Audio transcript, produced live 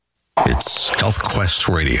It's Health Quest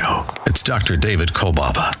Radio. It's Dr. David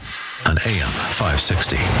Kolbaba on AM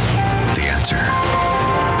 560. The Answer.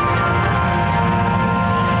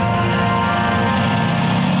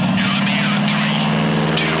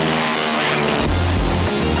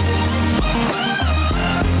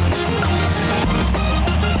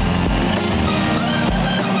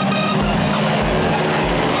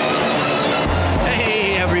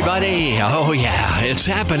 Oh yeah, it's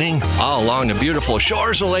happening all along the beautiful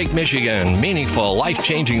shores of Lake Michigan. Meaningful,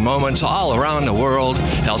 life-changing moments all around the world.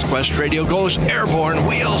 Health Quest Radio goes airborne,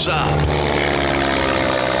 wheels up.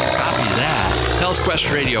 Copy that. Health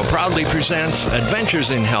Quest Radio proudly presents Adventures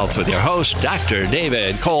in Health with your host, Dr.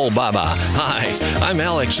 David Kolbaba. Hi, I'm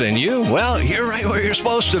Alex, and you? Well, you're right where you're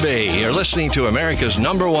supposed to be. You're listening to America's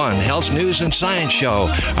 #1 health news and science show.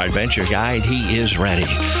 Our adventure guide, he is ready.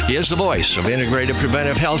 He is the voice of integrative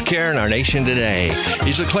preventive health care in our nation today.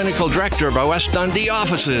 He's a clinical director of our West Dundee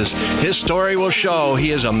offices. His story will show he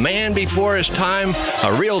is a man before his time,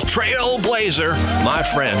 a real trailblazer. My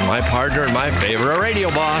friend, my partner, and my favorite radio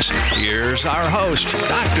boss. Here's our host,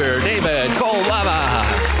 Dr. David Kolbaba.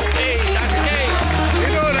 Hey, Dr. K. How you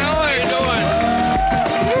doing, Alex?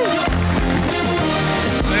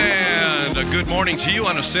 And good morning to you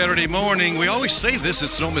on a Saturday morning. We always say this.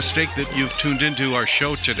 It's no mistake that you've tuned into our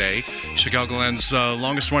show today, Chicagoland's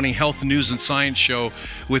longest-running health news and science show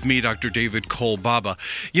with me, Dr. David Kolbaba.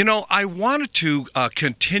 You know, I wanted to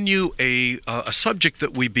continue a subject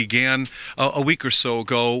that we began a week or so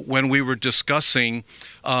ago when we were discussing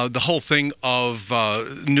the whole thing of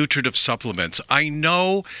nutritive supplements. I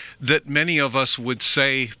know that many of us would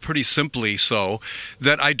say, pretty simply so,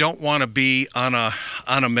 that I don't want to be on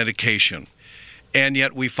a medication. And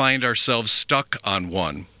yet we find ourselves stuck on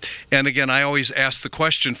one. And again, I always ask the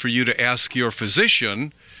question for you to ask your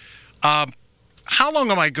physician, how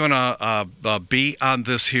long am I going to be on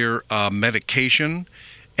this here medication?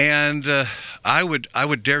 And I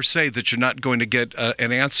would dare say that you're not going to get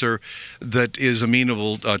an answer that is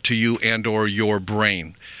amenable to you and or your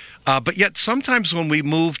brain. But yet sometimes when we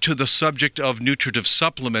move to the subject of nutritive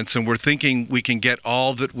supplements and we're thinking we can get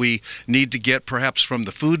all that we need to get perhaps from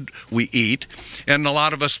the food we eat, and a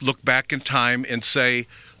lot of us look back in time and say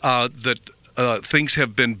that things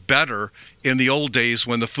have been better in the old days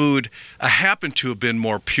when the food happened to have been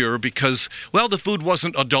more pure because, well, the food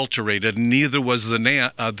wasn't adulterated, and neither was the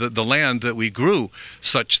land that we grew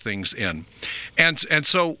such things in. And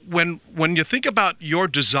so when you think about your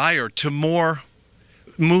desire to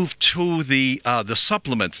move to the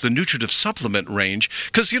supplements, the nutritive supplement range,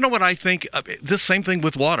 because you know what I think? This same thing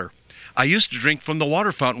with water. I used to drink from the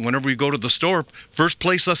water fountain whenever we go to the store. First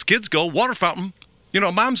place us kids go, water fountain. You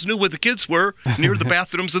know, moms knew where the kids were, near the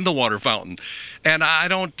bathrooms and the water fountain. And I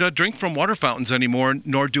don't drink from water fountains anymore,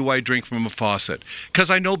 nor do I drink from a faucet, because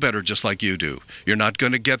I know better, just like you do. You're not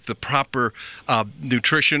going to get the proper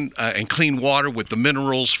nutrition and clean water with the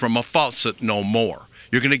minerals from a faucet no more.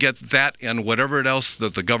 You're going to get that and whatever else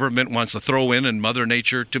that the government wants to throw in and Mother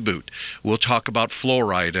Nature to boot. We'll talk about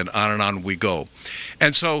fluoride and on we go.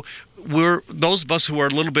 And so those of us who are a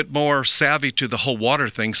little bit more savvy to the whole water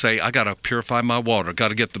thing say, I got to purify my water, got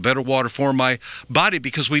to get the better water for my body,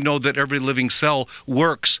 because we know that every living cell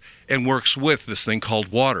works with this thing called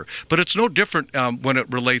water. But it's no different when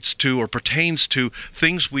it relates to or pertains to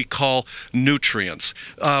things we call nutrients.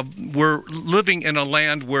 We're living in a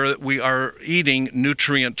land where we are eating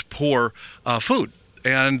nutrient-poor food,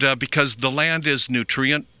 and because the land is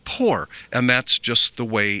nutrient poor, and that's just the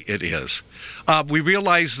way it is. We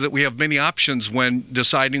realize that we have many options when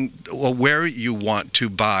deciding where you want to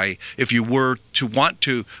buy. If you were to want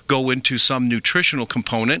to go into some nutritional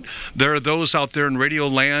component, there are those out there in radio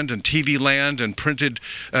land and TV land and printed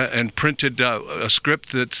a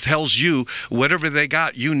script that tells you whatever they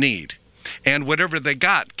got you need, and whatever they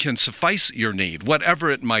got can suffice your need, whatever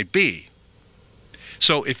it might be.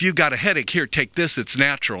 So if you got a headache, here, take this, it's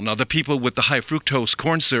natural. Now, the people with the high fructose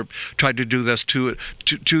corn syrup tried to do this to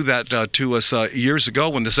us years ago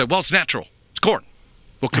when they said, well, it's natural, it's corn.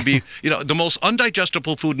 What could be, the most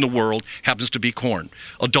undigestible food in the world happens to be corn.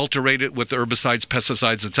 Adulterated with herbicides,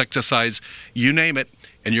 pesticides, insecticides, you name it,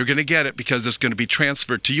 and you're going to get it because it's going to be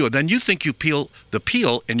transferred to you. And then you think you peel the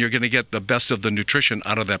peel and you're going to get the best of the nutrition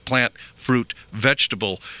out of that plant, fruit,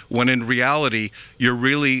 vegetable, when in reality, you're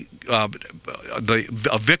really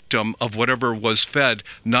a victim of whatever was fed,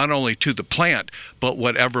 not only to the plant, but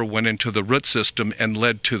whatever went into the root system and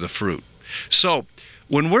led to the fruit. So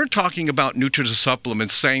when we're talking about nutritive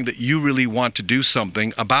supplements, saying that you really want to do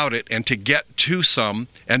something about it and to get to some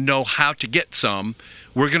and know how to get some,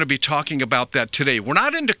 We're going to be talking about that today. We're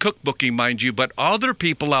not into cookbooking, mind you, but other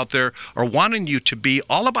people out there are wanting you to be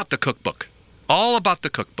all about the cookbook. All about the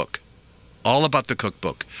cookbook. All about the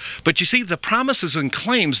cookbook. But you see, the promises and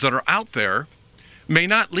claims that are out there may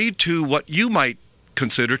not lead to what you might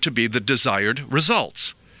consider to be the desired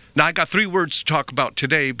results. Now, I got 3 words to talk about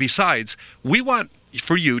today. Besides, we want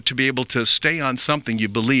for you to be able to stay on something you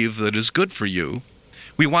believe that is good for you.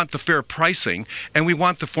 We want the fair pricing, and we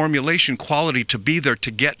want the formulation quality to be there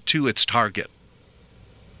to get to its target.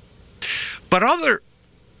 But other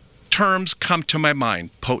terms come to my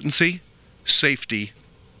mind: potency, safety,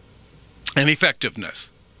 and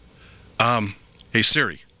effectiveness. Hey,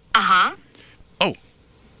 Siri. Uh-huh. Oh,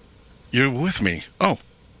 you're with me. Oh,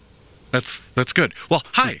 that's good. Well,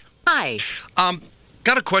 hi. Hi.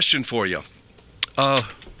 Got a question for you.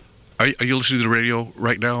 Are you listening to the radio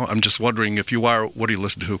right now? I'm just wondering if you are. What are you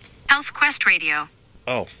listening to? Health Quest Radio.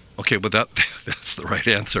 Oh, okay, but that's the right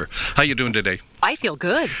answer. How you doing today? I feel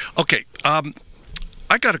good. Okay,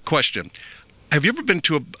 I got a question. Have you ever been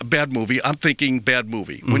to a bad movie? I'm thinking bad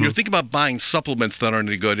movie. Mm-hmm. When you're thinking about buying supplements that aren't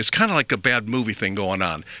any good, it's kind of like a bad movie thing going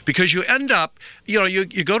on, because you end up, you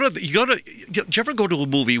go to. Do you ever go to a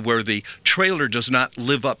movie where the trailer does not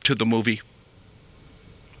live up to the movie?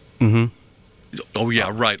 Mm-hmm. Oh yeah,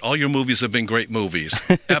 right. All your movies have been great movies,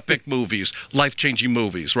 epic movies, life-changing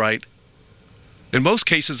movies, right? In most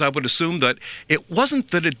cases, I would assume that it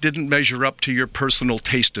wasn't that it didn't measure up to your personal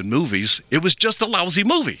taste in movies. It was just a lousy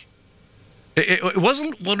movie. It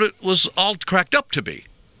wasn't what it was all cracked up to be.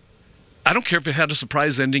 I don't care if it had a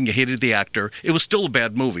surprise ending, you hated the actor. It was still a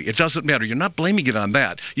bad movie. It doesn't matter. You're not blaming it on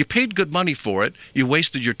that. You paid good money for it. You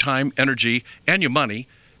wasted your time, energy, and your money.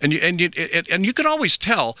 And you can always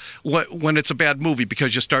tell when it's a bad movie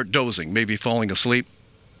because you start dozing, maybe falling asleep.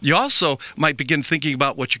 You also might begin thinking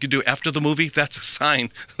about what you could do after the movie. That's a sign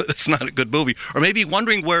that it's not a good movie. Or maybe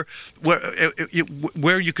wondering where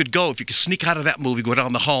you could go if you could sneak out of that movie, go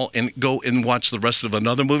down the hall, and go and watch the rest of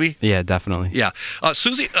another movie. Yeah, definitely. Yeah.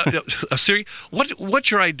 Susie, Siri, what's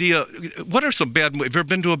your idea? What are some bad movies? Have you ever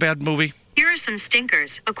been to a bad movie? Here are some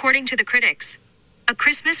stinkers, according to the critics. A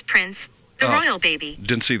Christmas Prince, The Royal Baby.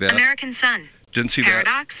 Didn't see that. American Son. Didn't see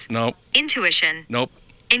Paradox? that. Nope. Intuition. Nope.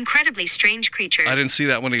 Incredibly Strange Creatures. I didn't see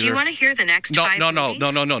that one either. Do you want to hear the next 5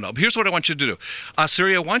 movies? No. Here's what I want you to do.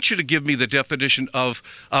 Siri, I want you to give me the definition of,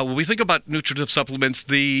 when we think about nutritive supplements,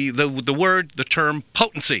 the word, the term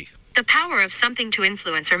potency. The power of something to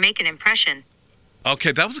influence or make an impression.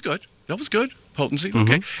 Okay, that was good. Potency, Mm-hmm.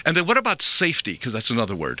 okay. And then what about safety? Because that's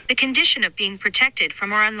another word. The condition of being protected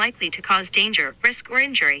from or unlikely to cause danger, risk, or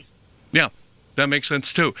injury. Yeah, that makes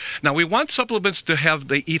sense too. Now, we want supplements to have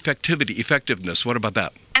the effectiveness. What about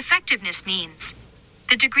that? Effectiveness means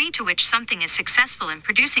the degree to which something is successful in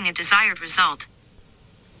producing a desired result.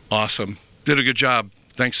 Awesome. Did a good job.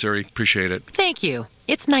 Thanks, Siri. Appreciate it. Thank you.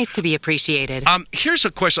 It's nice to be appreciated. Here's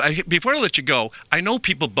a question. Before I let you go, I know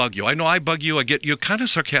people bug you. I know I bug you. I get you kind of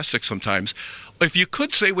sarcastic sometimes. If you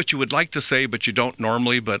could say what you would like to say, but you don't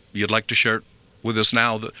normally, but you'd like to share it with us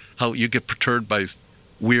now, how you get perturbed by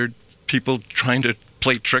weird people trying to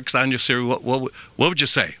play tricks on you, Siri, what would you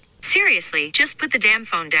say? Seriously, just put the damn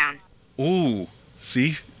phone down. Ooh,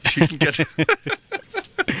 see? She can get...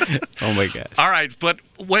 Oh, my gosh. All right, but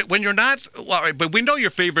when you're not... All right, but we know your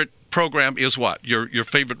favorite program is what? Your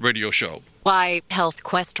favorite radio show. Why, Health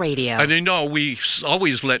Quest Radio. And you know, we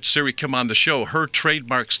always let Siri come on the show. Her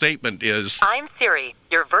trademark statement is... I'm Siri,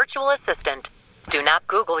 your virtual assistant. Do not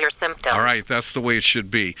Google your symptoms. All right, that's the way it should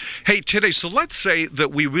be. Hey, today, so let's say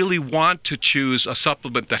that we really want to choose a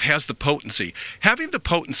supplement that has the potency. Having the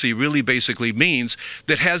potency really basically means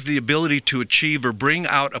that has the ability to achieve or bring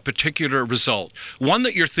out a particular result, one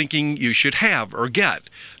that you're thinking you should have or get.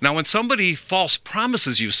 Now, when somebody false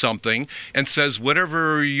promises you something and says,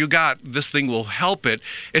 whatever you got, this thing will help it,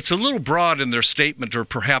 it's a little broad in their statement, or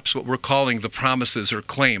perhaps what we're calling the promises or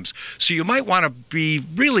claims. So you might want to be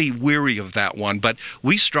really weary of that one. But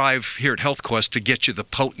we strive here at HealthQuest to get you the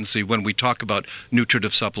potency when we talk about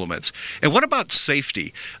nutritive supplements. And what about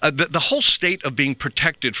safety? The whole state of being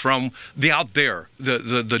protected from the out there,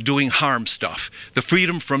 the doing harm stuff, the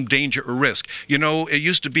freedom from danger or risk. You know, it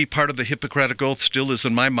used to be part of the Hippocratic Oath, still is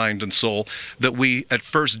in my mind and soul, that we at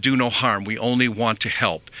first do no harm. We only want to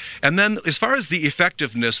help. And then as far as the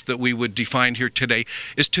effectiveness that we would define here today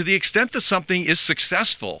is to the extent that something is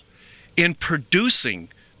successful in producing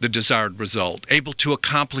the desired result, able to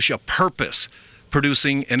accomplish a purpose,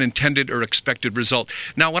 producing an intended or expected result.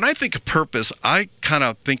 Now, when I think of purpose, I kind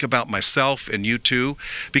of think about myself and you too,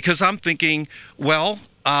 because I'm thinking, well,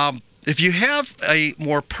 if you have a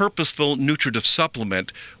more purposeful nutritive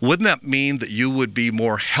supplement, wouldn't that mean that you would be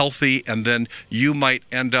more healthy, and then you might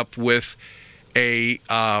end up with a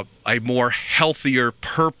more healthier,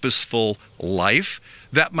 purposeful life?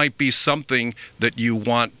 That might be something that you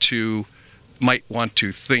might want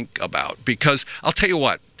to think about. Because I'll tell you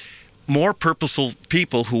what, more purposeful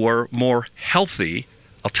people who are more healthy,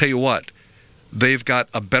 I'll tell you what, they've got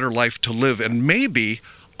a better life to live, and maybe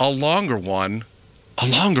a longer one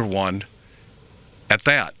at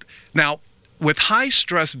that. Now, with high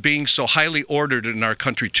stress being so highly ordered in our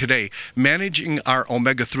country today, managing our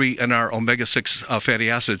omega-3 and our omega-6 fatty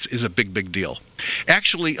acids is a big, big deal.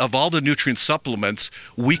 Actually, of all the nutrient supplements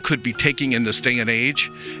we could be taking in this day and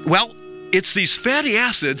age, well, it's these fatty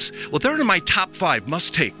acids. Well, they're in my top 5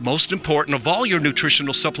 must-take, most important of all your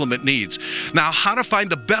nutritional supplement needs. Now, how to find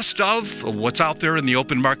the best of what's out there in the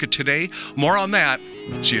open market today, more on that,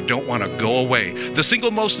 so you don't want to go away. The single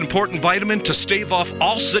most important vitamin to stave off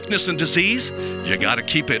all sickness and disease, you got to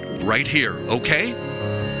keep it right here, okay?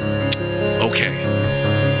 Okay.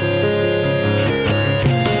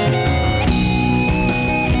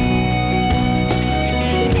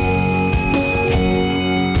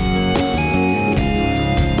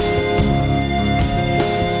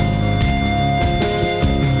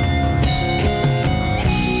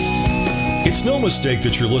 It's no mistake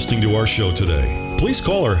that you're listening to our show today. Please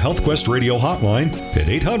call our HealthQuest Radio hotline at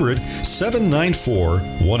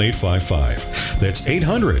 800-794-1855. That's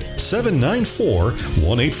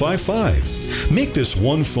 800-794-1855. Make this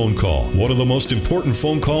one phone call one of the most important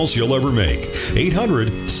phone calls you'll ever make.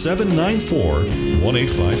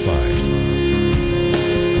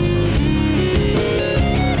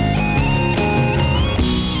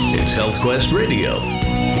 800-794-1855. It's HealthQuest Radio.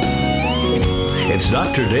 It's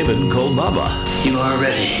Dr. David Kolbaba. You are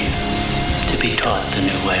ready to be taught the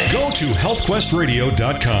new way. Go to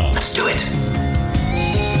healthquestradio.com. Let's do it.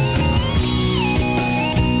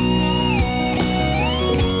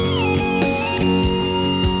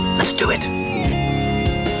 Let's do it.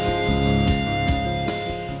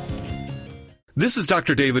 This is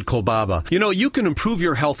Dr. David Kolbaba. You know, you can improve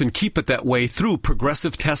your health and keep it that way through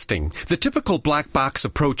progressive testing. The typical black box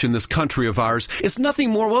approach in this country of ours is nothing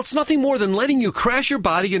more, it's nothing more than letting you crash your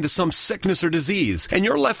body into some sickness or disease, and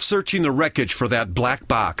you're left searching the wreckage for that black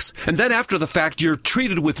box. And then after the fact, you're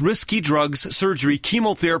treated with risky drugs, surgery,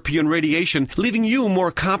 chemotherapy, and radiation, leaving you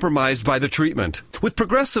more compromised by the treatment. With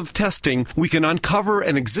progressive testing, we can uncover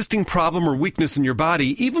an existing problem or weakness in your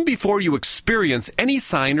body even before you experience any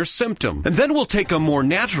sign or symptom. And then we'll take a more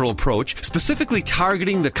natural approach, specifically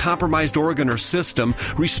targeting the compromised organ or system,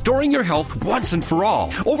 restoring your health once and for all.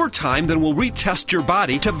 Over time, then we'll retest your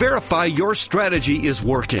body to verify your strategy is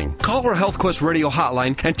working. Call our HealthQuest Radio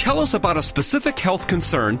hotline and tell us about a specific health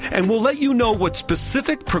concern, and we'll let you know what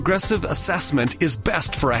specific progressive assessment is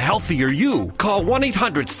best for a healthier you. Call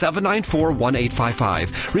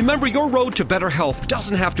 1-800-794-1855. Remember, your road to better health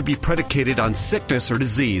doesn't have to be predicated on sickness or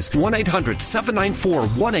disease.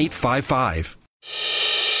 1-800-794-1855.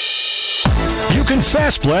 You can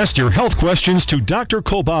fast blast your health questions to Dr.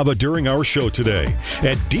 Kolbaba during our show today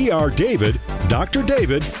at Dr. David, Dr.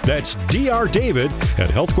 David, that's Dr. David at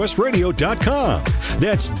healthquestradio.com.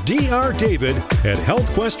 That's Dr. David at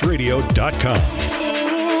healthquestradio.com.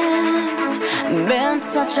 It's been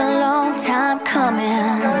such a long time coming.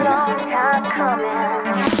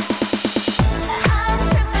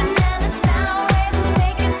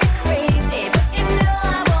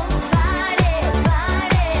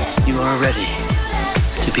 You are ready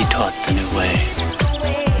to be taught the new way.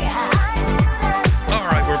 All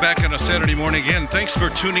right, we're back on a Saturday morning again. Thanks for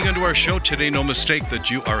tuning into our show today. No mistake that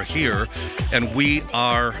you are here, and we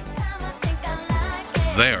are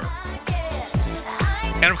there.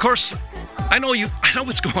 And of course, I know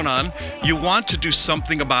what's going on. You want to do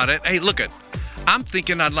something about it. Hey, look I'm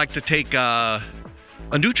thinking I'd like to take a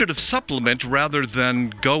nutritive supplement rather than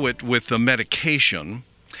go it with a medication.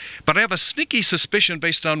 But I have a sneaky suspicion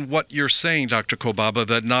based on what you're saying, Dr. Kolbaba,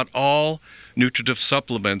 that not all nutritive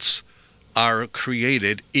supplements are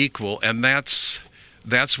created equal, and that's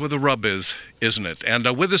where the rub is, isn't it? And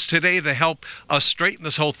with us today to help us straighten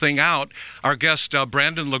this whole thing out, our guest,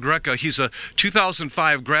 Brandon LaGreca. He's a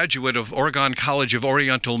 2005 graduate of Oregon College of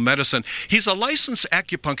Oriental Medicine. He's a licensed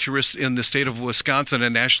acupuncturist in the state of Wisconsin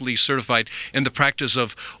and nationally certified in the practice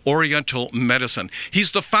of Oriental medicine.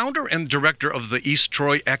 He's the founder and director of the East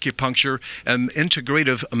Troy Acupuncture and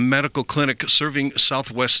Integrative Medical Clinic serving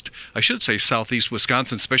southeast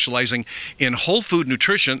Wisconsin, specializing in whole food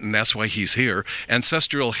nutrition, and that's why he's here,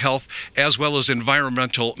 ancestral health, as well as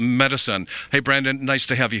environmental medicine. Hey, Brandon, nice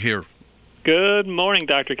to have you here. Good morning,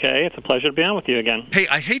 Dr. K. It's a pleasure to be on with you again. Hey,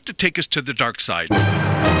 I hate to take us to the dark side, but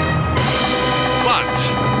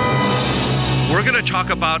we're going to talk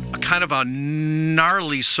about a kind of a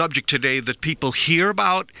gnarly subject today that people hear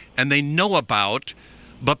about and they know about,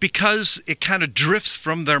 but because it kind of drifts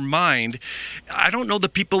from their mind, I don't know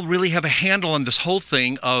that people really have a handle on this whole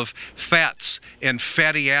thing of fats and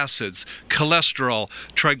fatty acids, cholesterol,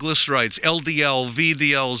 triglycerides, LDL,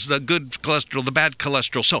 VDLs, the good cholesterol, the bad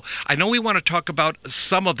cholesterol. So I know we want to talk about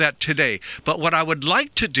some of that today, but what I would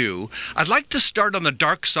like to do, I'd like to start on the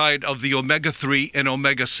dark side of the omega-3 and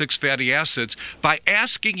omega-6 fatty acids by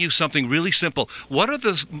asking you something really simple. What are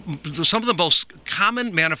some of the most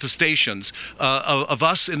common manifestations of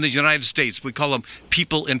us in the United States? We call them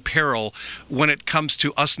people in peril when it comes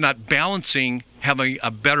to us not balancing, having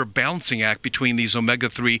a better balancing act between these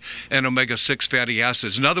omega-3 and omega-6 fatty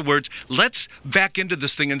acids. In other words, let's back into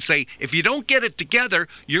this thing and say, if you don't get it together,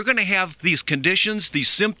 you're going to have these conditions, these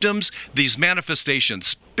symptoms, these manifestations.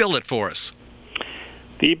 Spill it for us.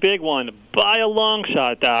 The big one, by a long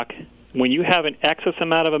shot, Doc, when you have an excess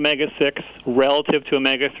amount of omega-6 relative to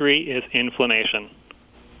omega-3 is inflammation.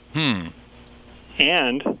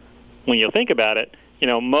 And when you think about it,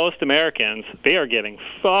 most Americans, they are getting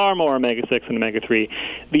far more omega-6 than omega-3.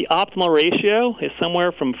 The optimal ratio is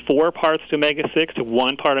somewhere from 4 parts to omega-6 to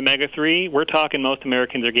 1 part omega-3. We're talking most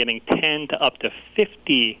Americans are getting 10 to up to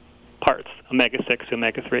 50 parts omega-6 to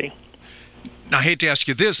omega-3. Now, I hate to ask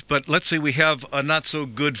you this, but let's say we have a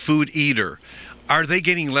not-so-good food eater. Are they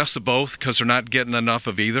getting less of both because they're not getting enough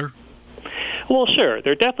of either? Well, sure.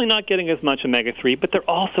 They're definitely not getting as much omega-3, but they're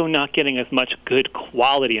also not getting as much good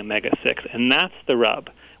quality omega-6, and that's the rub.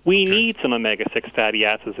 We need some omega-6 fatty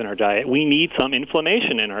acids in our diet. We need some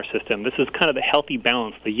inflammation in our system. This is kind of the healthy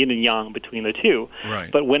balance, the yin and yang between the two. Right.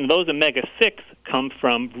 But when those omega-6 come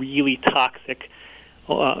from really toxic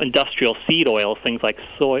industrial seed oils, things like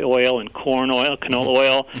soy oil and corn oil, canola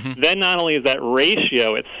oil, then not only is that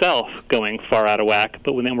ratio itself going far out of whack,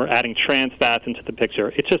 but then we're adding trans fats into the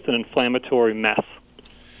picture. It's just an inflammatory mess.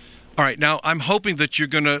 All right, now I'm hoping that you're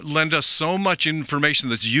going to lend us so much information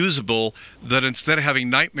that's usable that instead of having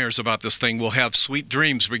nightmares about this thing, we'll have sweet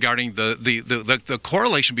dreams regarding the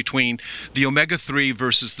correlation between the omega-3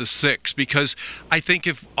 versus the 6. Because I think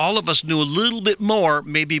if all of us knew a little bit more,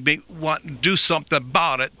 maybe want to do something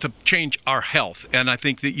about it to change our health. And I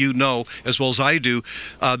think that you know, as well as I do,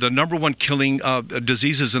 the number one killing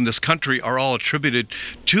diseases in this country are all attributed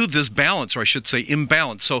to this balance, or I should say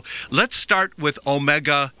imbalance. So let's start with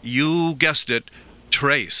omega. You guessed it,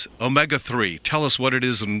 trace, omega-3. Tell us what it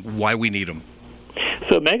is and why we need them.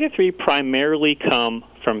 So omega-3 primarily come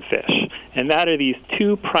from fish, and that are these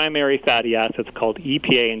two primary fatty acids called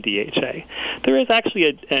EPA and DHA. There is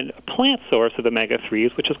actually a plant source of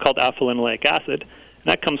omega-3s, which is called alpha-linoleic acid, and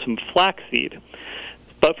that comes from flaxseed.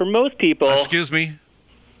 But for most people... Excuse me?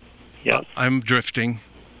 Yes? I'm drifting.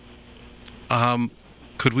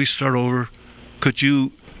 Could we start over?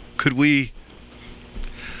 Could we...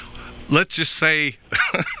 Let's just say,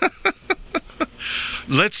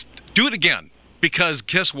 let's do it again, because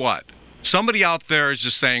guess what? Somebody out there is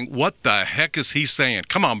just saying, what the heck is he saying?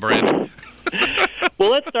 Come on, Brandon.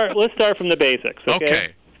 Well, let's start from the basics,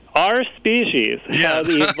 okay? Our species has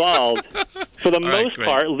evolved, for the most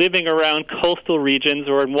part, living around coastal regions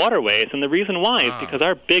or in waterways. And the reason why is because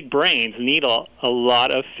our big brains need a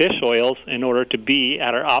lot of fish oils in order to be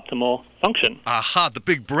at our optimal function. Aha, the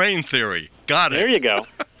big brain theory. Got it. There you go.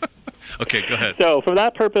 Okay, go ahead. So for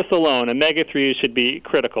that purpose alone, omega-3 should be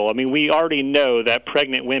critical. I mean, we already know that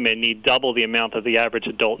pregnant women need double the amount that the average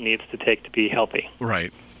adult needs to take to be healthy.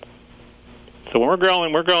 Right. So when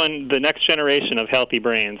we're growing the next generation of healthy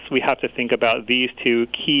brains, we have to think about these two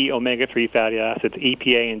key omega-3 fatty acids,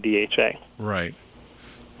 EPA and DHA. Right.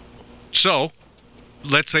 So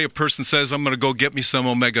let's say a person says, I'm going to go get me some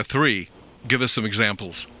omega-3. Give us some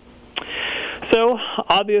examples. So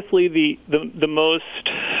obviously the most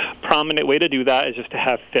prominent way to do that is just to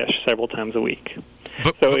have fish several times a week.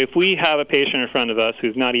 So if we have a patient in front of us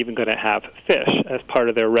who's not even going to have fish as part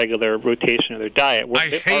of their regular rotation of their diet,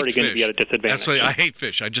 they're already going to be at a disadvantage. I hate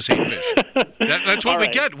fish. I just hate fish. That's what we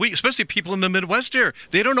get. Especially people in the Midwest here.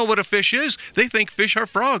 They don't know what a fish is. They think fish are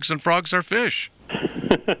frogs and frogs are fish.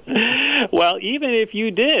 Well, even if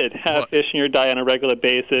you did have fish in your diet on a regular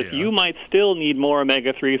basis, you might still need more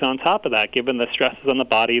omega-3s on top of that, given the stresses on the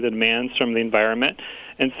body, the demands from the environment.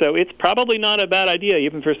 And so it's probably not a bad idea,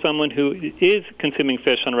 even for someone who is consuming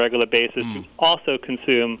fish on a regular basis, to also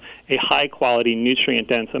consume a high-quality,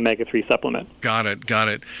 nutrient-dense omega-3 supplement. Got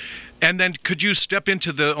it. And then could you step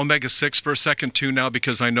into the omega-6 for a second, too, now,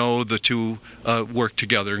 because I know the two work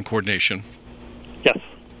together in coordination? Yes.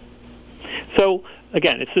 So,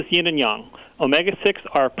 again, it's this yin and yang. Omega-6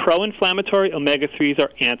 are pro-inflammatory, omega-3s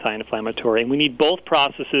are anti-inflammatory, and we need both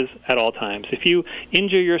processes at all times. If you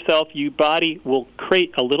injure yourself, your body will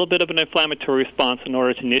create a little bit of an inflammatory response in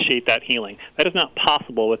order to initiate that healing. That is not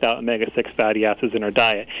possible without omega-6 fatty acids in our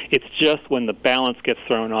diet. It's just when the balance gets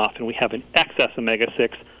thrown off and we have an excess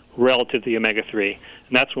omega-6 relative to the omega-3.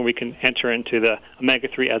 And that's when we can enter into the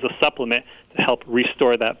omega-3 as a supplement to help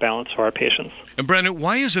restore that balance for our patients. And Brandon,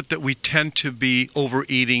 why is it that we tend to be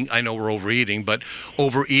overeating? I know we're overeating, but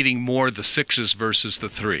overeating more the 6s versus the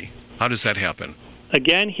 3? How does that happen?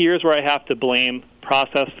 Again, here's where I have to blame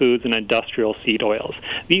processed foods and industrial seed oils.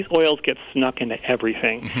 These oils get snuck into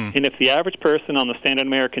everything. Mm-hmm. And if the average person on the standard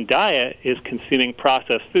American diet is consuming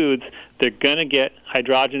processed foods, they're going to get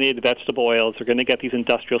hydrogenated vegetable oils. They're going to get these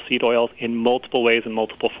industrial seed oils in multiple ways and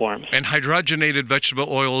multiple forms. And hydrogenated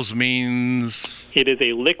vegetable oils means? It is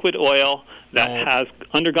a liquid oil that has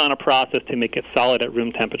undergone a process to make it solid at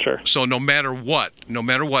room temperature. So no matter what,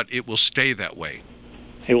 it will stay that way.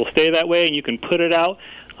 It will stay that way, and you can put it out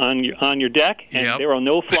on your deck, and there are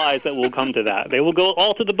no flies that will come to that. They will go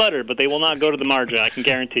all to the butter, but they will not go to the margin, I can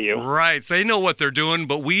guarantee you. Right. They know what they're doing,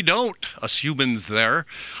 but we don't, us humans there.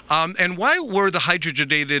 And why were the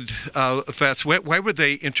hydrogenated fats, why were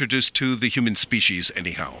they introduced to the human species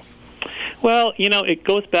anyhow? Well, it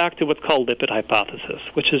goes back to what's called lipid hypothesis,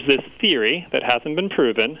 which is this theory that hasn't been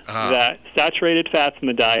proven that saturated fats in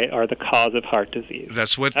the diet are the cause of heart disease.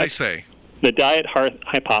 That's what they say. The diet heart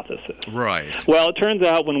hypothesis. Right. Well, it turns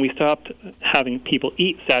out when we stopped having people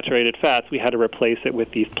eat saturated fats, we had to replace it with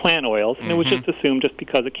these plant oils, and it was just assumed just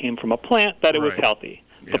because it came from a plant that it was healthy.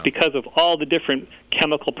 Yeah. But because of all the different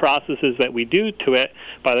chemical processes that we do to it,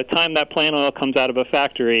 by the time that plant oil comes out of a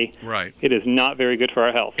factory, it is not very good for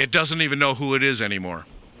our health. It doesn't even know who it is anymore.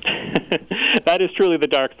 That is truly the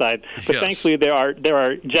dark side. But thankfully, there are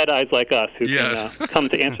Jedis like us who can come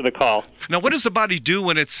to answer the call. Now, what does the body do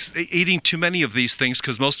when it's eating too many of these things?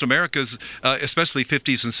 Because most Americans, especially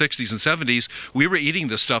 50s and 60s and 70s, we were eating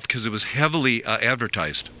this stuff because it was heavily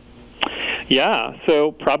advertised. Yeah,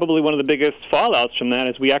 so probably one of the biggest fallouts from that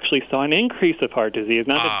is we actually saw an increase of heart disease,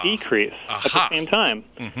 not a decrease at the same time.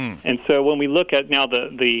 Mm-hmm. And so when we look at now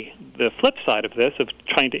the flip side of this, of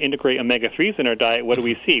trying to integrate omega-3s in our diet, what do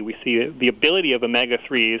we see? We see the ability of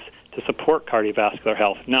omega-3s to support cardiovascular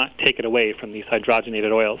health, not take it away from these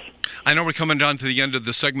hydrogenated oils. I know we're coming down to the end of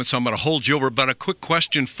the segment, so I'm going to hold you over, but a quick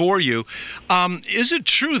question for you. Is it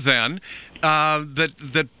true then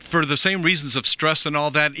that for the same reasons of stress and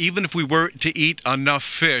all that, even if we were to eat enough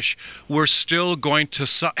fish, we're still going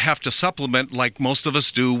to have to supplement like most of us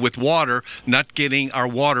do with water, not getting our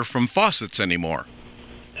water from faucets anymore?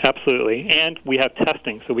 Absolutely. And we have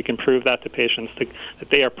testing, so we can prove that to patients that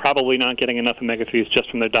they are probably not getting enough omega-3s just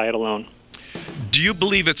from their diet alone. Do you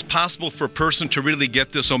believe it's possible for a person to really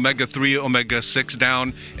get this omega-3, omega-6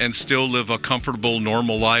 down and still live a comfortable,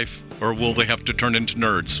 normal life? Or will they have to turn into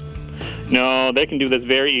nerds? No, they can do this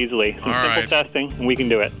very easily. Some simple testing, and we can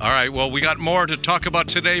do it. All right. Well, we got more to talk about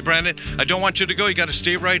today, Brandon. I don't want you to go. You got to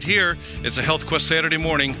stay right here. It's a Health Quest Saturday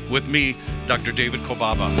morning with me, Dr. David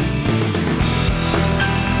Kolbaba.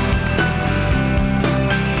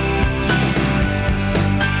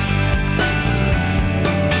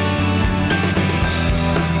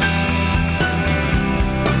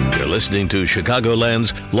 Listening to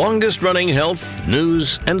Chicagoland's longest-running health,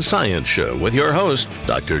 news, and science show with your host,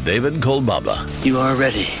 Dr. David Kolbaba. You are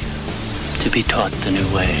ready to be taught the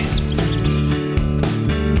new way.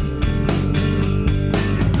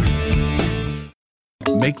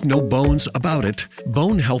 Make no bones about it.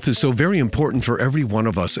 Bone health is so very important for every one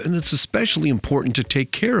of us, and it's especially important to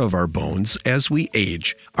take care of our bones as we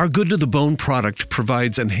age. Our Good to the Bone product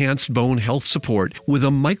provides enhanced bone health support with a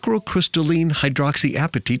microcrystalline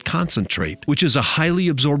hydroxyapatite concentrate, which is a highly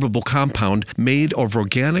absorbable compound made of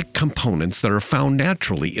organic components that are found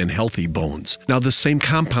naturally in healthy bones. Now, the same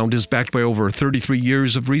compound is backed by over 33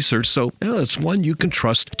 years of research, so it's one you can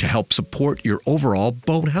trust to help support your overall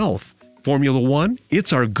bone health. Formula One,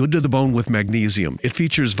 it's our Good to the Bone with magnesium. It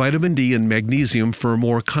features vitamin D and magnesium for a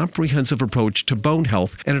more comprehensive approach to bone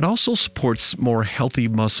health, and it also supports more healthy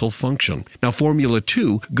muscle function. Now, Formula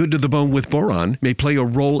 2, Good to the Bone with boron, may play a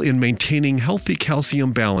role in maintaining healthy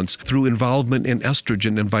calcium balance through involvement in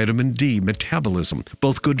estrogen and vitamin D metabolism.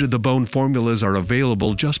 Both Good to the Bone formulas are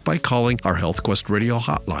available just by calling our Health Quest Radio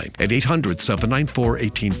hotline at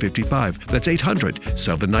 800-794-1855. That's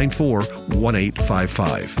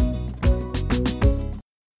 800-794-1855.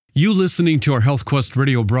 You listening to our Health Quest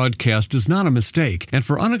radio broadcast is not a mistake, and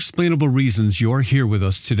for unexplainable reasons, you're here with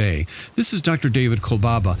us today. This is Dr. David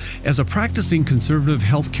Kolbaba. As a practicing conservative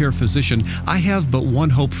healthcare physician, I have but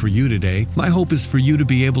one hope for you today. My hope is for you to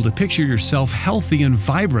be able to picture yourself healthy and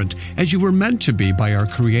vibrant as you were meant to be by our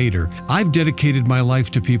Creator. I've dedicated my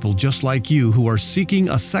life to people just like you who are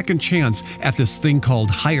seeking a second chance at this thing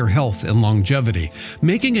called higher health and longevity.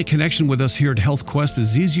 Making a connection with us here at Health Quest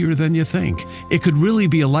is easier than you think. It could really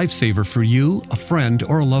be a lifesaver for you, a friend,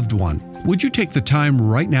 or a loved one. Would you take the time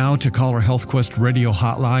right now to call our Health Quest radio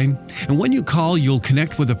hotline? And when you call, you'll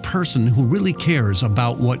connect with a person who really cares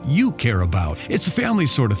about what you care about. It's a family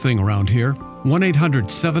sort of thing around here.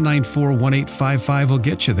 1-800-794-1855 will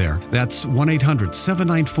get you there. That's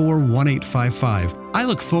 1-800-794-1855. I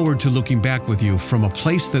look forward to looking back with you from a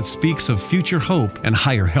place that speaks of future hope and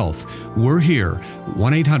higher health. We're here.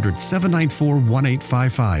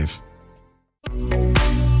 1-800-794-1855.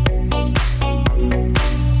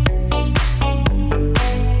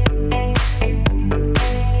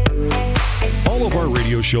 All of our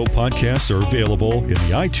radio show podcasts are available in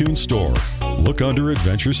the iTunes Store. Look under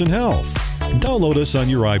Adventures in Health. Download us on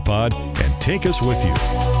your iPod and take us with you.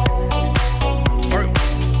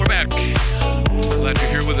 We're back. Glad you're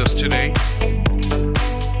here with us today.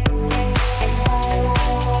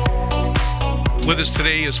 With us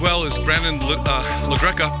today as well is Brandon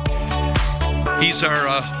LaGreca. He's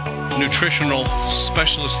our nutritional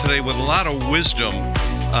specialist today with a lot of wisdom.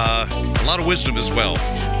 As well.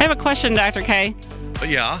 I have a question, Dr. K.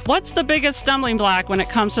 Yeah? What's the biggest stumbling block when it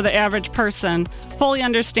comes to the average person fully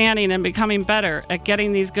understanding and becoming better at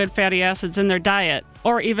getting these good fatty acids in their diet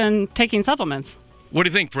or even taking supplements? What do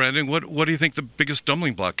you think, Brandon? What do you think the biggest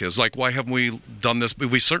stumbling block is? Like, why haven't we done this?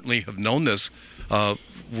 We certainly have known this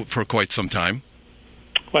for quite some time.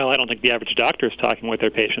 Well, I don't think the average doctor is talking with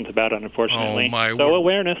their patients about it, unfortunately. Oh, my word.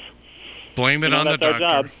 Awareness. Blame it on the doctor.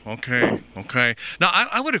 Our job. Okay. Now,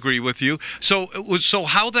 I would agree with you. So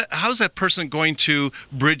how's that person going to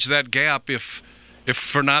bridge that gap if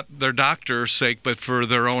for not their doctor's sake, but for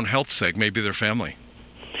their own health's sake, maybe their family?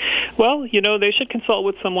 Well, they should consult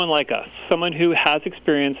with someone like us, someone who has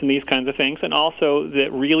experience in these kinds of things, and also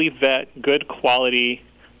that really vet good quality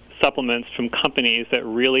supplements from companies that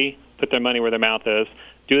really put their money where their mouth is,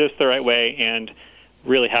 do this the right way, and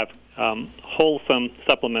really have wholesome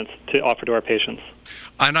supplements to offer to our patients.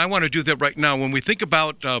 And I want to do that right now. When we think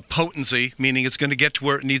about potency, meaning it's going to get to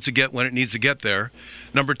where it needs to get when it needs to get there.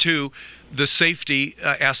 Number two, the safety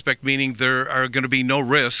aspect, meaning there are going to be no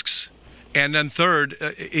risks. And then third,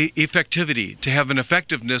 effectivity, to have an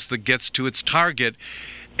effectiveness that gets to its target.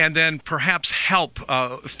 And then perhaps help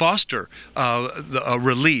foster a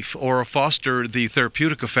relief or foster the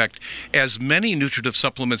therapeutic effect, as many nutritive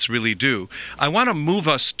supplements really do. I want to move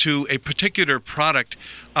us to a particular product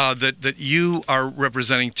that you are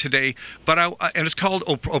representing today, and it's called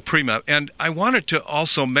Oprima. And I wanted to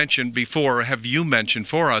also mention have you mentioned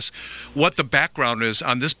for us what the background is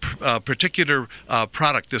on this particular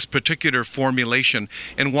product, this particular formulation,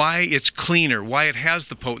 and why it's cleaner, why it has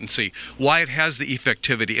the potency, why it has the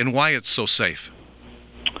effectivity, and why it's so safe.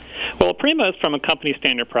 Well, Oprima is from a company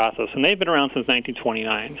Standard Process, and they've been around since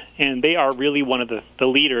 1929, and they are really one of the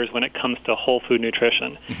leaders when it comes to whole food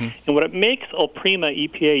nutrition. Mm-hmm. And what makes Oprima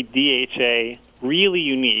EPA DHA really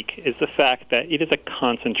unique is the fact that it is a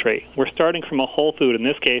concentrate. We're starting from a whole food, in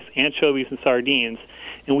this case, anchovies and sardines,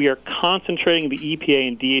 and we are concentrating the EPA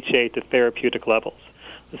and DHA to therapeutic levels.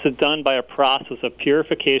 This is done by a process of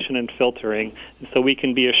purification and filtering, and so we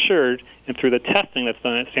can be assured, and through the testing that's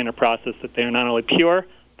done at Standard Process, that they are not only pure,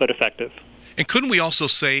 but effective. And couldn't we also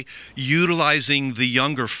say utilizing the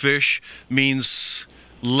younger fish means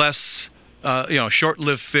less,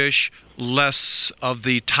 short-lived fish, less of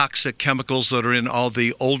the toxic chemicals that are in all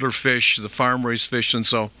the older fish, the farm-raised fish, and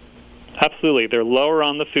so? Absolutely. They're lower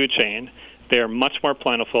on the food chain. They're much more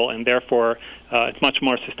plentiful, and therefore it's much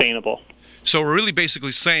more sustainable. So we're really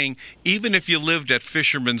basically saying, even if you lived at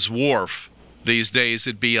Fisherman's Wharf these days,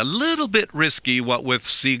 it'd be a little bit risky, what with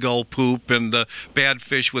seagull poop and the bad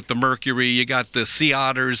fish with the mercury. You got the sea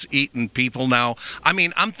otters eating people now. I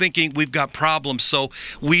mean, I'm thinking we've got problems, so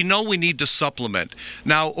we know we need to supplement.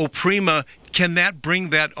 Now, Oprima, can that bring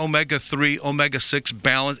that omega-3, omega-6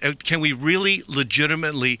 balance? Can we really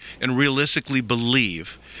legitimately and realistically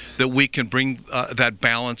believe that we can bring that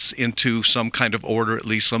balance into some kind of order, at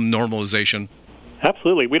least some normalization?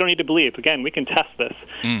 Absolutely. We don't need to believe. Again, we can test this.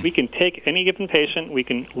 We can take any given patient, we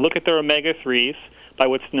can look at their omega-3s by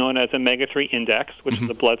what's known as omega-3 index, which is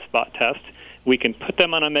a blood spot test. We can put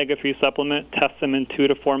them on omega-3 supplement, test them in 2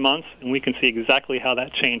 to 4 months, and we can see exactly how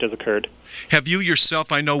that change has occurred. Have you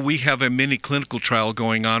yourself, I know we have a mini clinical trial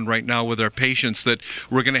going on right now with our patients that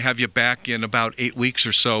we're going to have you back in about 8 weeks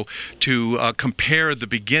or so to compare the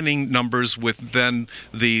beginning numbers with then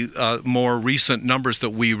the more recent numbers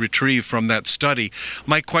that we retrieve from that study.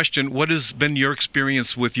 My question, what has been your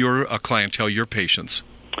experience with your clientele, your patients?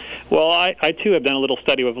 Well, I too have done a little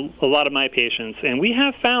study with a lot of my patients, and we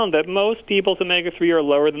have found that most people's omega-3 are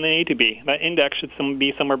lower than they need to be. That index should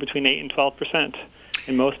be somewhere between 8 and 12%,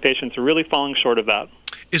 and most patients are really falling short of that.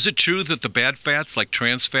 Is it true that the bad fats, like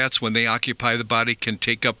trans fats, when they occupy the body, can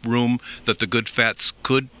take up room that the good fats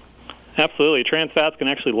could? Absolutely. Trans fats can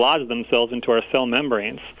actually lodge themselves into our cell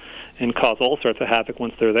membranes and cause all sorts of havoc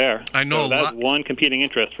once they're there. I know so that's one competing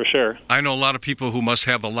interest for sure. I know a lot of people who must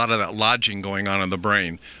have a lot of that lodging going on in the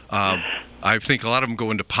brain. I think a lot of them go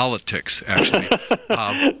into politics, actually.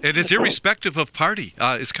 And it's irrespective of party.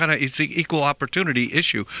 It's an equal opportunity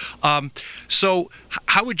issue. So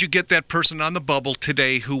how would you get that person on the bubble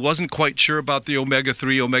today who wasn't quite sure about the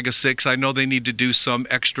omega-3, omega-6? I know they need to do some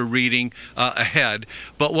extra reading ahead,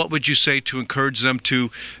 but what would you say to encourage them to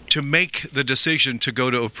make the decision to go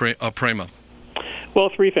to Oprema? Well,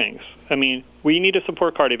 3 things. I mean, we need to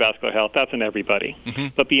support cardiovascular health. That's in everybody. Mm-hmm.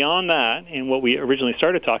 But beyond that, and what we originally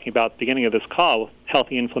started talking about at the beginning of this call,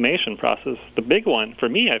 healthy inflammation process, the big one for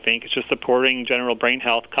me, I think, is just supporting general brain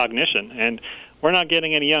health cognition. And we're not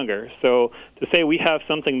getting any younger. So to say we have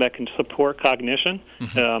something that can support cognition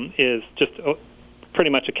is just pretty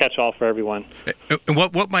much a catch-all for everyone. And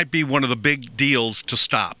what might be one of the big deals to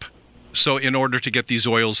stop? So in order to get these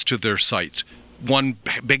oils to their sites, one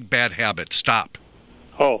big bad habit, stop.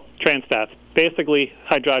 Oh, trans fats, basically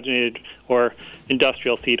hydrogenated or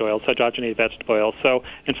industrial seed oils, hydrogenated vegetable oils. So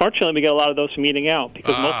unfortunately, we get a lot of those from eating out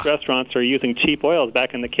because most restaurants are using cheap oils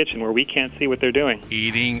back in the kitchen where we can't see what they're doing.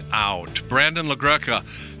 Eating out. Brandon LaGreca,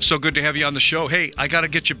 so good to have you on the show. Hey, I got to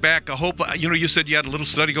get you back. I hope, you said you had a little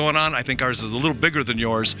study going on. I think ours is a little bigger than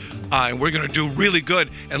yours, and we're going to do really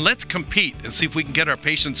good. And let's compete and see if we can get our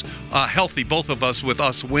patients healthy, both of us, with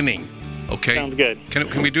us winning. Okay? Sounds good.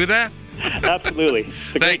 Can we do that? Absolutely.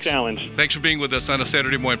 It's a great challenge. Thanks for being with us on a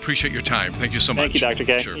Saturday morning. Appreciate your time. Thank you so much. Thank you, Dr.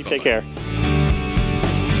 K. Sure, you take care.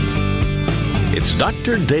 It's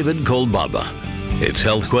Dr. David Kolbaba. It's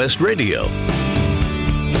Health Quest Radio.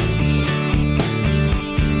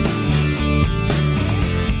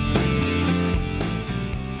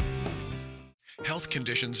 Health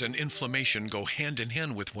conditions and inflammation go hand in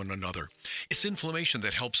hand with one another. It's inflammation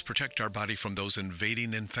that helps protect our body from those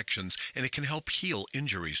invading infections, and it can help heal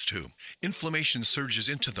injuries too. Inflammation surges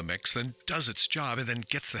into the mix and does its job and then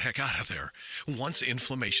gets the heck out of there. Once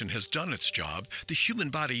inflammation has done its job, the human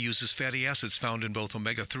body uses fatty acids found in both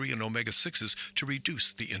omega-3 and omega-6s to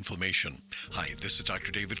reduce the inflammation. Hi, this is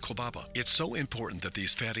Dr. David Kolbaba. It's so important that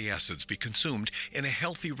these fatty acids be consumed in a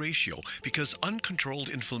healthy ratio because uncontrolled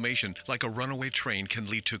inflammation, like a runaway train, can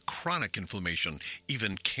lead to chronic inflammation,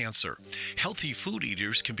 even cancer. Healthy food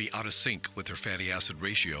eaters can be out of sync with their fatty acid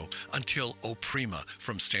ratio until Oprema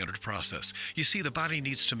from Standard Process. You see, the body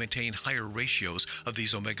needs to maintain higher ratios of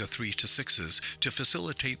these omega-3 to 6s to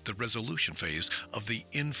facilitate the resolution phase of the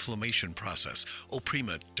inflammation process.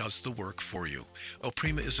 Oprema does the work for you.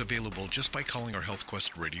 Oprema is available just by calling our Health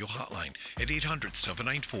Quest radio hotline at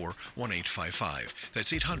 800-794-1855.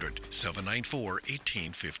 That's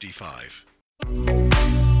 800-794-1855.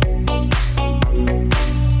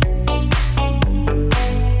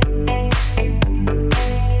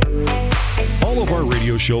 All of our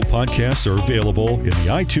radio show podcasts are available in the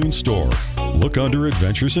iTunes Store. Look under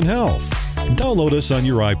Adventures in Health. Download us on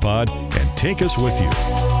your iPod and take us with you.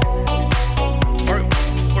 All right,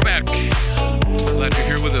 we're back. Glad you're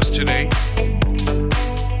here with us today.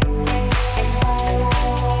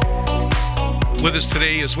 With us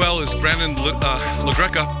today as well is Brandon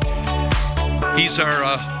LaGreca. He's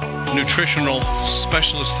our nutritional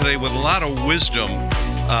specialist today with a lot of wisdom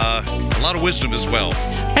as well.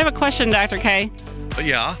 I have a question, Dr. K.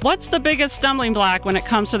 Yeah? What's the biggest stumbling block when it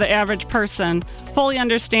comes to the average person fully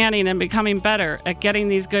understanding and becoming better at getting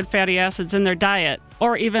these good fatty acids in their diet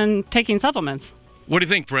or even taking supplements? What do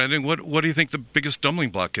you think, Brandon? What do you think the biggest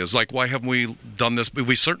stumbling block is? Like, why haven't we done this?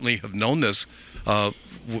 We certainly have known this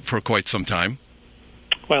for quite some time.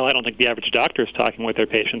 Well, I don't think the average doctor is talking with their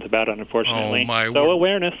patients about it, unfortunately. Oh, my so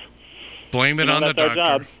awareness. Blame it on the doctor.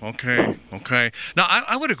 Job. Okay. Now,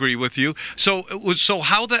 I would agree with you. So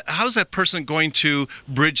how's that person going to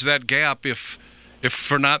bridge that gap if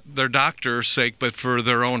for not their doctor's sake, but for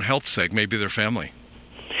their own health's sake, maybe their family?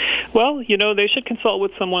 Well, they should consult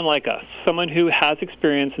with someone like us, someone who has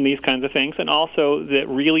experience in these kinds of things, and also that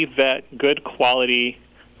really vet good quality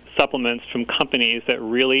supplements from companies that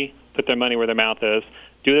really put their money where their mouth is,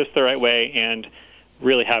 do this the right way, and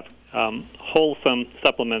really have wholesome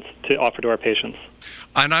supplements to offer to our patients.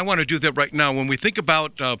 And I want to do that right now. When we think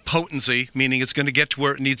about potency, meaning it's going to get to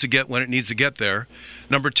where it needs to get when it needs to get there.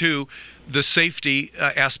 Number two, the safety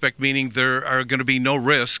aspect, meaning there are going to be no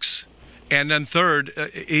risks. And then third,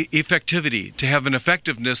 effectivity, to have an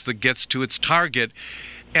effectiveness that gets to its target.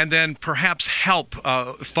 And then perhaps help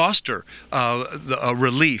foster a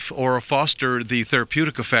relief or foster the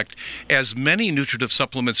therapeutic effect, as many nutritive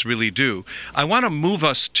supplements really do. I want to move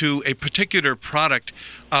us to a particular product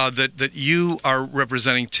that you are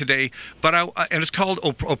representing today, and it's called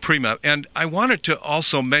Oprema. And I wanted to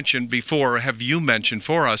also mention before, have you mentioned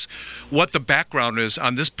for us, what the background is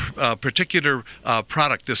on this particular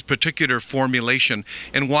product, this particular formulation,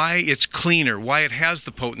 and why it's cleaner, why it has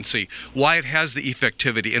the potency, why it has the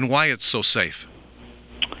effectivity, and why it's so safe.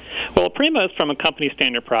 Well, Oprema is from a company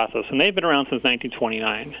standard process, and they've been around since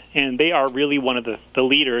 1929, and they are really one of the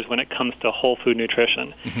leaders when it comes to whole food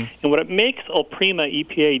nutrition. Mm-hmm. And what makes Oprema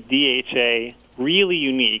EPA DHA really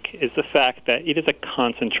unique is the fact that it is a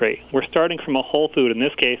concentrate. We're starting from a whole food, in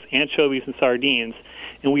this case, anchovies and sardines,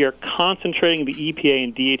 and we are concentrating the EPA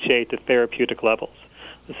and DHA to therapeutic levels.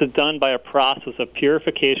 This is done by a process of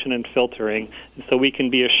purification and filtering, and so we can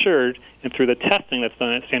be assured, and through the testing that's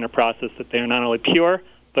done at standard process, that they are not only pure,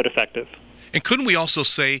 but effective. And couldn't we also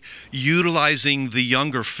say utilizing the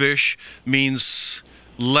younger fish means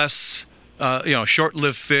less,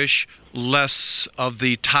 short-lived fish, less of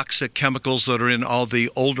the toxic chemicals that are in all the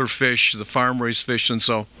older fish, the farm-raised fish, and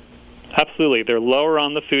so? Absolutely. They're lower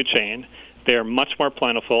on the food chain. They're much more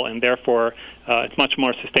plentiful, and therefore it's much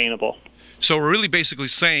more sustainable. So we're really basically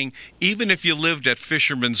saying, even if you lived at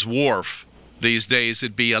Fisherman's Wharf these days,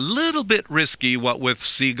 it'd be a little bit risky, what with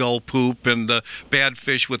seagull poop and the bad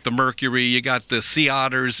fish with the mercury. You got the sea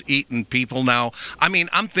otters eating people now. I mean,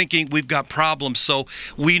 I'm thinking we've got problems, so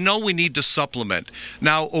we know we need to supplement.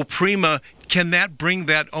 Now, Oprema, can that bring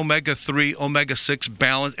that omega-3, omega-6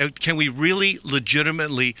 balance? Can we really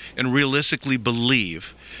legitimately and realistically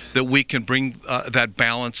believe that we can bring that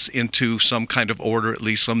balance into some kind of order, at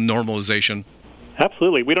least some normalization?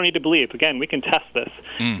 Absolutely. We don't need to believe. Again, we can test this.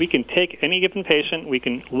 We can take any given patient, we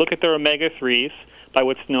can look at their omega-3s by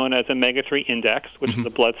what's known as omega-3 index, which is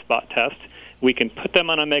a blood spot test. We can put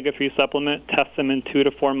them on omega-3 supplement, test them in 2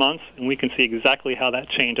 to 4 months, and we can see exactly how that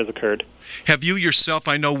change has occurred. Have you yourself,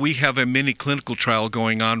 I know we have a mini clinical trial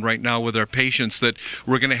going on right now with our patients that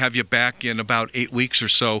we're going to have you back in about 8 weeks or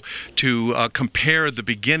so to compare the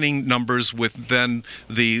beginning numbers with then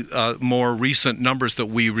the more recent numbers that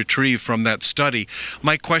we retrieve from that study.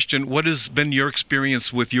 My question, what has been your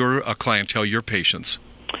experience with your clientele, your patients?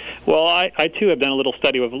 Well, I too have done a little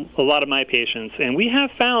study with a lot of my patients, and we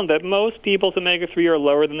have found that most people's omega-3 are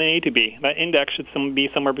lower than they need to be. That index should be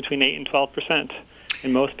somewhere between 8 and 12%,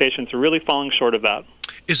 and most patients are really falling short of that.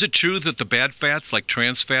 Is it true that the bad fats, like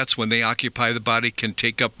trans fats, when they occupy the body, can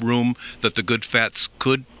take up room that the good fats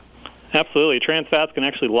could? Absolutely. Trans fats can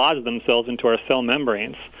actually lodge themselves into our cell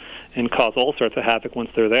membranes and cause all sorts of havoc once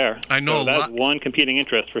they're there. I know so that's one competing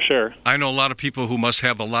interest for sure. I know a lot of people who must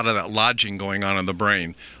have a lot of that lodging going on in the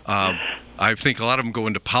brain. I think a lot of them go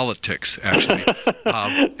into politics, actually.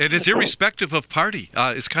 And it's irrespective of party.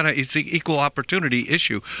 It's an equal opportunity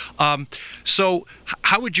issue. So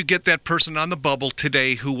how would you get that person on the bubble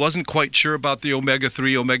today who wasn't quite sure about the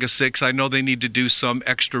omega-3, omega-6? I know they need to do some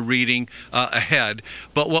extra reading ahead,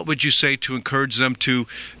 but what would you say to encourage them to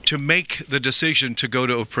make the decision to go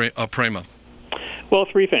to Oprema? Well,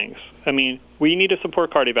 3 things. I mean, we need to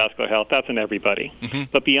support cardiovascular health. That's in everybody. Mm-hmm.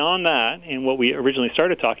 But beyond that, and what we originally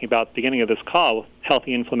started talking about at the beginning of this call,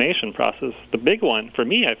 healthy inflammation process, the big one for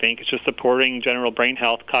me, I think, is just supporting general brain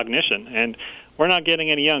health, cognition. And we're not getting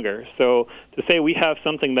any younger. So to say we have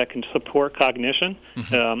something that can support cognition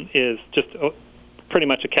is just pretty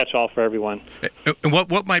much a catch-all for everyone. And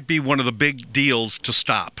what might be one of the big deals to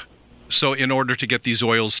stop? So in order to get these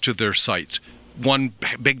oils to their sites, one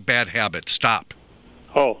big bad habit, stop.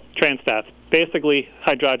 Oh, trans fats, basically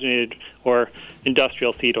hydrogenated or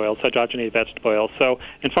industrial seed oils, hydrogenated vegetable oils. So,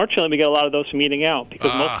 unfortunately, we get a lot of those from eating out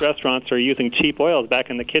because most restaurants are using cheap oils back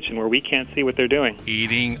in the kitchen where we can't see what they're doing.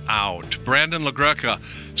 Eating out. Brandon LaGreca,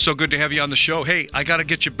 so good to have you on the show. Hey, I got to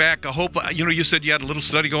get you back. I hope, you said you had a little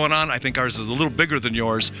study going on. I think ours is a little bigger than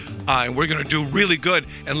yours, and we're going to do really good.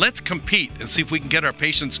 And let's compete and see if we can get our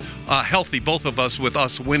patients healthy, both of us, with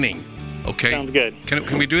us winning. Okay? Sounds good.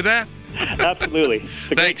 Can we do that? Absolutely.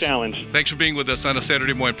 It's a great challenge. Thanks for being with us on a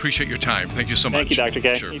Saturday morning. Appreciate your time. Thank you so much. Thank you, Dr.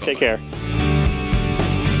 K. Sure, you bye-bye. take care.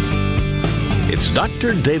 It's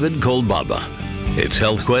Dr. David Kolbaba. It's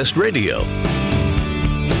Health Quest Radio.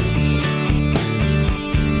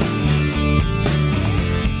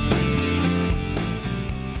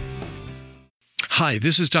 Hi,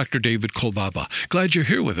 this is Dr. David Kolbaba. Glad you're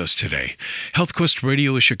here with us today. Health Quest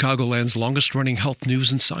Radio is Chicagoland's longest-running health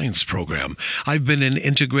news and science program. I've been an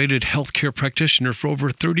integrated healthcare practitioner for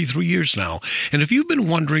over 33 years now, and if you've been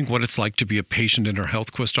wondering what it's like to be a patient in our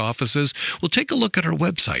Health Quest offices, well, take a look at our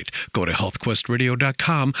website. Go to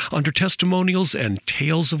healthquestradio.com under Testimonials and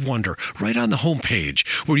Tales of Wonder, right on the homepage,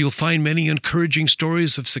 where you'll find many encouraging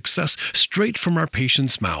stories of success straight from our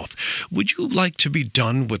patient's mouth. Would you like to be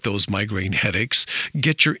done with those migraine headaches?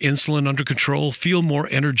 Get your insulin under control, feel more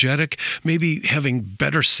energetic, maybe having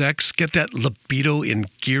better sex, get that libido in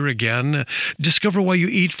gear again, discover why you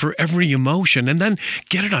eat for every emotion, and then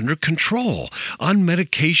get it under control. On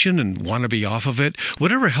medication and want to be off of it,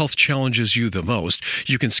 whatever health challenges you the most,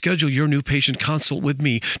 you can schedule your new patient consult with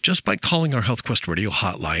me just by calling our Health Quest Radio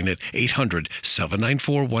hotline at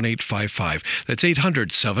 800-794-1855. That's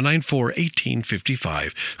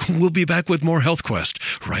 800-794-1855. We'll be back with more Health Quest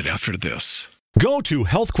right after this. Go to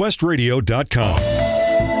healthquestradio.com.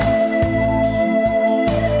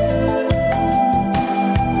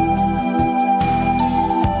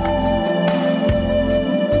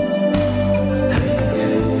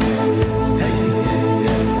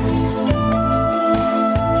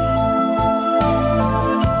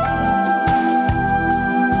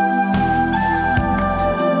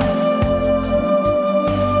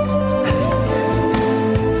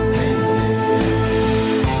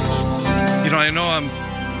 I know I'm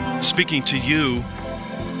speaking to you,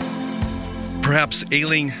 perhaps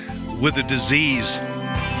ailing with a disease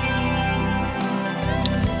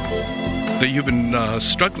that you've been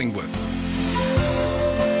struggling with.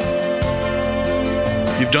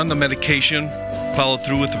 You've done the medication, followed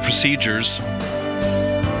through with the procedures,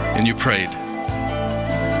 and you prayed.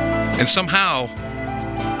 And somehow,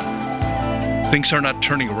 things are not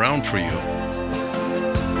turning around for you.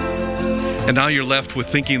 And now you're left with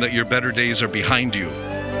thinking that your better days are behind you.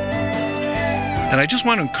 And I just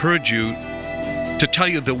want to encourage you to tell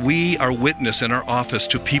you that we are witness in our office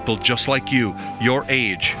to people just like you, your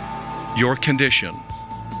age, your condition,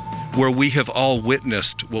 where we have all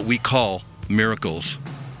witnessed what we call miracles.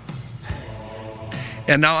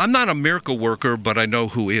 And now I'm not a miracle worker, but I know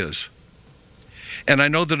who is. And I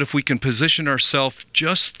know that if we can position ourselves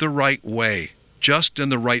just the right way, just in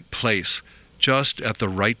the right place, just at the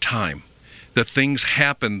right time, that things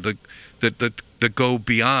happen that go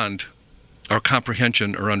beyond our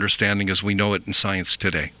comprehension or understanding as we know it in science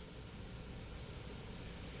today.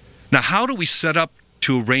 Now, how do we set up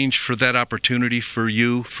to arrange for that opportunity for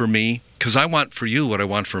you, for me? Because I want for you what I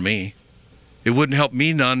want for me. It wouldn't help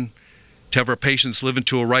me none to have our patients live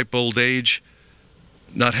into a ripe old age,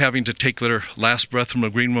 not having to take their last breath from a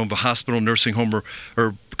green room of a hospital, nursing home,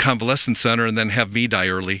 or convalescent center and then have me die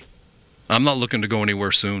early. I'm not looking to go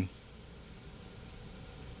anywhere soon.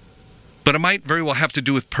 But it might very well have to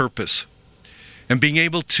do with purpose and being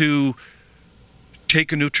able to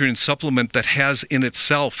take a nutrient supplement that has in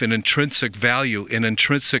itself an intrinsic value, an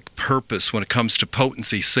intrinsic purpose when it comes to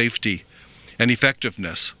potency, safety, and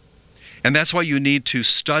effectiveness. And that's why you need to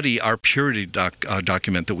study our purity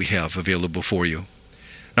document that we have available for you.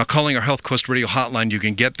 Now, calling our Health Quest Radio hotline, you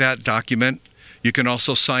can get that document. You can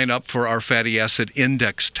also sign up for our fatty acid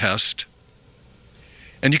index test.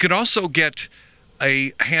 And you can also get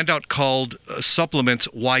a handout called Supplements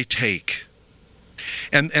Why Take.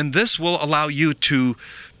 And this will allow you to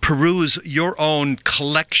peruse your own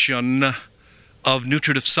collection of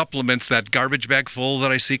nutritive supplements, that garbage bag full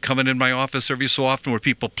that I see coming in my office every so often where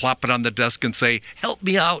people plop it on the desk and say, "Help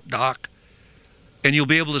me out, doc." And you'll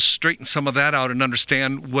be able to straighten some of that out and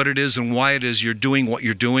understand what it is and why it is you're doing what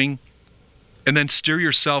you're doing, and then steer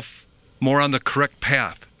yourself more on the correct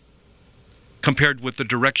path compared with the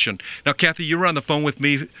direction. Now, Kathy, you were on the phone with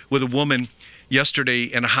me with a woman yesterday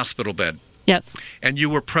in a hospital bed. Yes. And you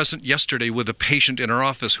were present yesterday with a patient in our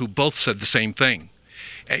office who both said the same thing.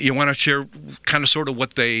 You want to share kind of sort of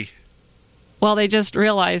what they... Well, they just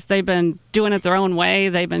realized they've been doing it their own way.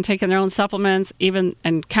 They've been taking their own supplements, even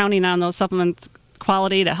and counting on those supplements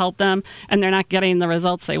quality to help them, and they're not getting the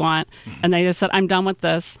results they want. Mm-hmm. And they just said, "I'm done with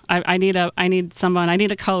this. I need someone. I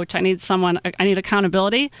need a coach. I need someone. I need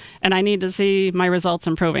accountability, and I need to see my results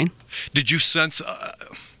improving." Did you sense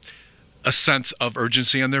a sense of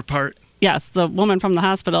urgency on their part? Yes, the woman from the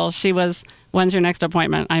hospital. She was, "When's your next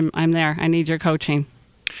appointment? I'm there. I need your coaching."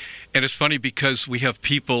 And it's funny because we have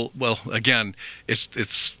people, well, again,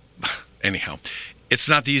 anyhow, it's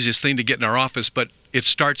not the easiest thing to get in our office, but it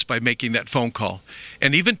starts by making that phone call.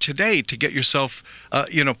 And even today, to get yourself,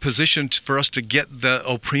 positioned for us to get the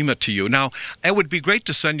Oprima to you. Now, it would be great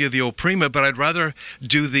to send you the Oprima, but I'd rather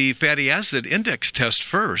do the fatty acid index test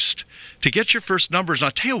first to get your first numbers. And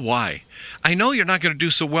I'll tell you why. I know you're not going to do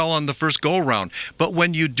so well on the first go-around, but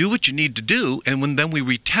when you do what you need to do, and then we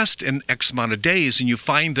retest in X amount of days, and you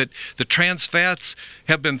find that the trans fats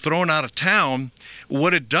have been thrown out of town,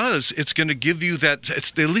 what it does, it's going to give you that,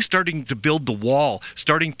 it's at least starting to build the wall,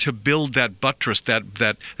 starting to build that buttress,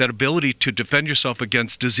 that ability to defend yourself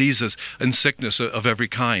against diseases and sickness of every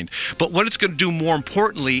kind. But what it's going to do more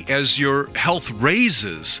importantly, as your health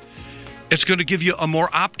raises, it's going to give you a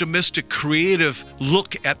more optimistic, creative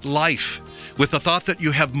look at life with the thought that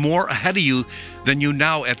you have more ahead of you than you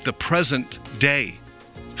now at the present day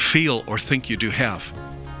feel or think you do have.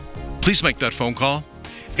 Please make that phone call.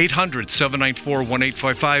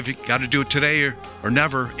 800-794-1855. You got to do it today or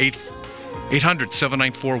never.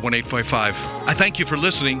 800-794-1855. I thank you for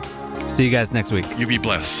listening. See you guys next week. You be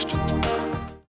blessed.